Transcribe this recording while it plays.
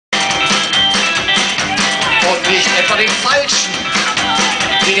von den Falschen,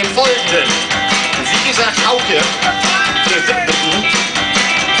 wie dem folgenden. Wie gesagt, Hauke, wir widmeten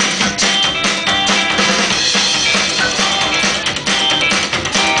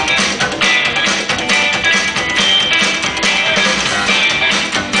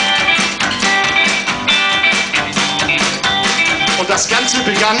und das Ganze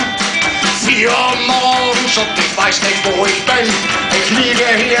begann 4 Uhr morgens und ich weiß nicht, wo ich bin. Ich liege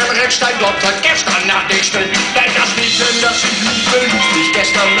hier im Rennstein, Gott seit gestern Nacht nicht still. Denn das Mädchen, das ich liebe, ließ mich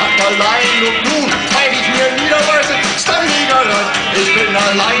gestern Nacht allein. Und nun, weil ich mir niederweise, ist dann egal, ich bin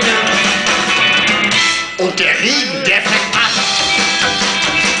alleine. Und der Regen, der fängt an.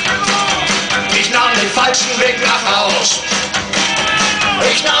 Ich nahm den falschen Weg nach Haus.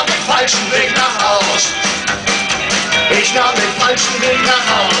 Ich nahm den falschen Weg nach Haus. Ich nahm den falschen Weg nach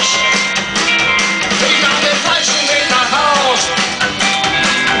Haus. Ich nahm den falschen Weg nach Haus.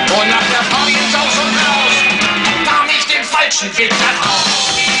 Und nach der Party ins Haus und raus nahm ich den falschen Weg nach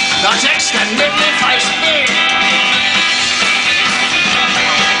Haus. Das Sechsten mit dem falschen Weg.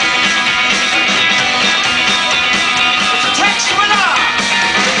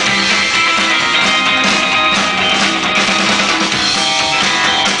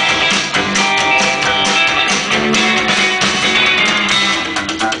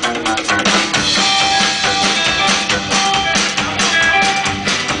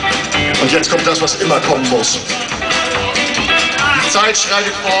 Und jetzt kommt das, was immer kommen muss. Die Zeit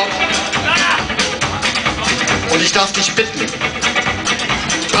schreitet fort. Und ich darf dich bitten,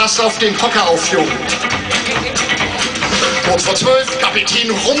 pass auf den Hocker auf, Junge. Kurz vor 12, Kapitän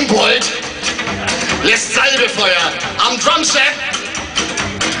Rumbold lässt Salbe feuern. Am Drumset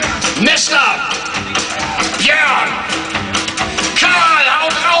Nester, Björn, Karl,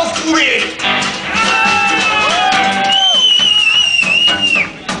 haut drauf, Bubi!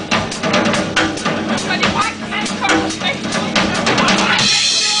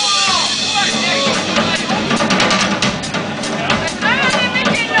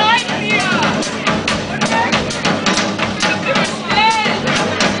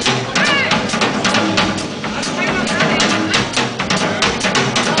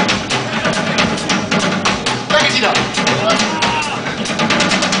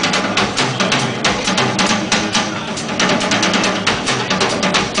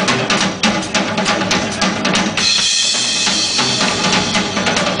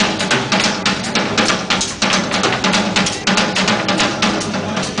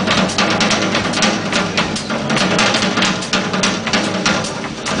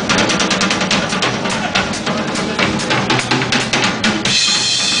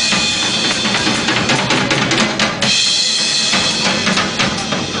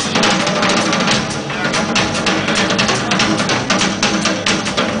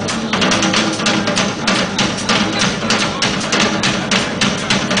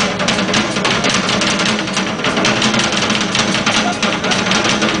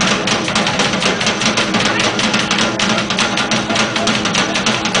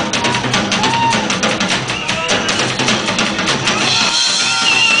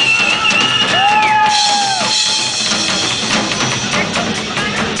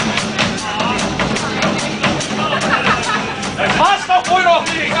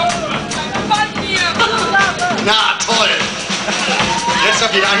 Na toll! Jetzt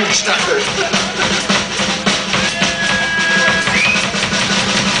habt ihr angestachelt.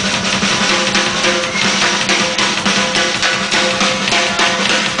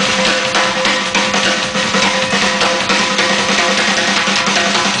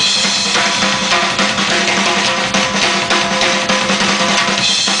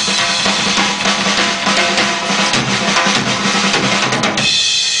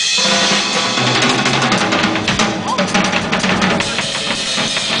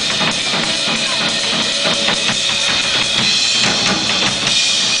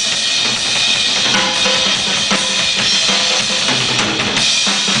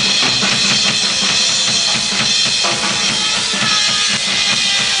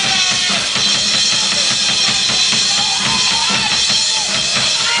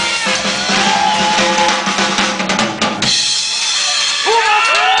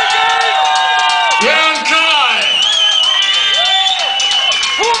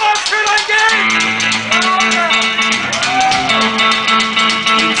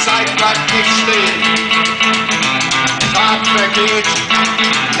 Vergeht,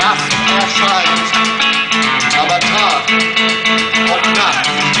 Nacht erscheint, aber Tag und Nacht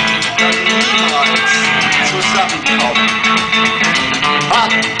können niemals zusammenkommen.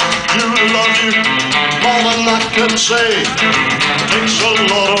 But you love you more than I can say. Takes a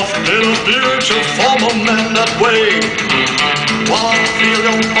lot of It appeared to form a man that way. Wanna feel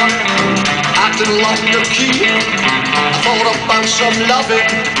your body acting like a key. I thought about some loving,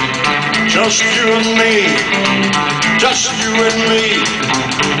 just you and me, just you and me,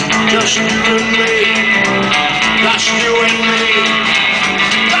 just you and me, just you and me,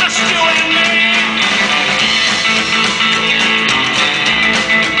 just you and me.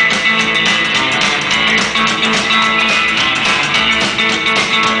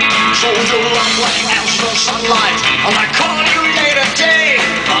 Sold your love like Amsterdam sunlight, and I call you late at day.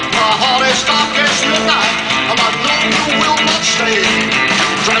 But my heart is dark as midnight, and I know you will not stay.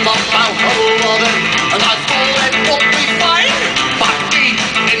 Dreamt about her loving, and I thought it would be fine. But deep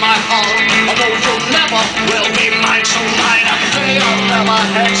in my heart, I know you never will be mine. So night and day I'll never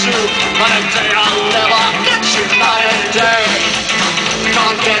hate you, night and day I'll never get you. Night and day,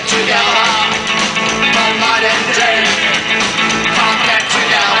 can't get together. No night and day, can't get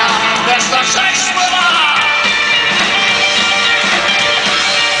together. That's the sex with her.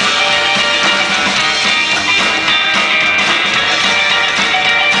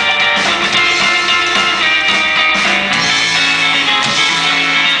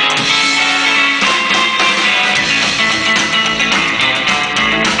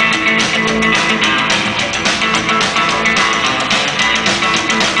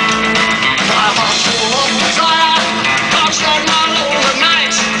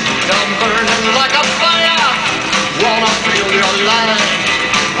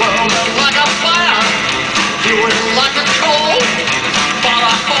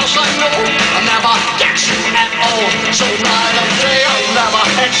 So night and day I'll never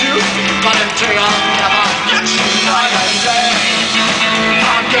hate you, night and day I'll never get you. Night and day,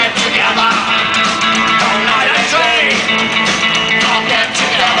 can't get together. Oh, night and day, can't get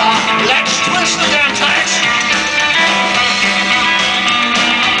together. Let's twist the damn text.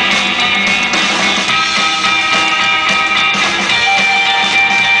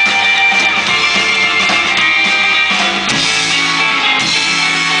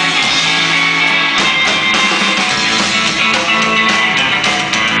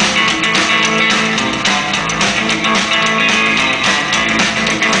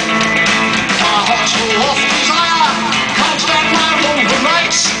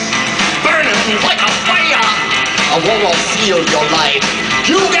 I wanna feel your light.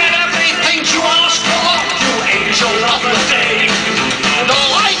 You get everything you ask for, you angel of the day. And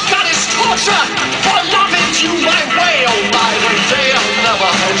all I got is torture for loving you my way. Oh, night and day I'll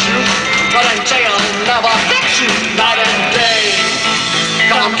never hurt you, night and day I'll never hurt you. Night and day,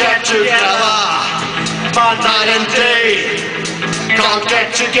 can't get together. But night and day, can't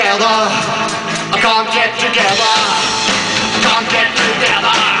get together. I can't get together. I can't get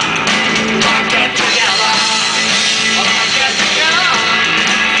together.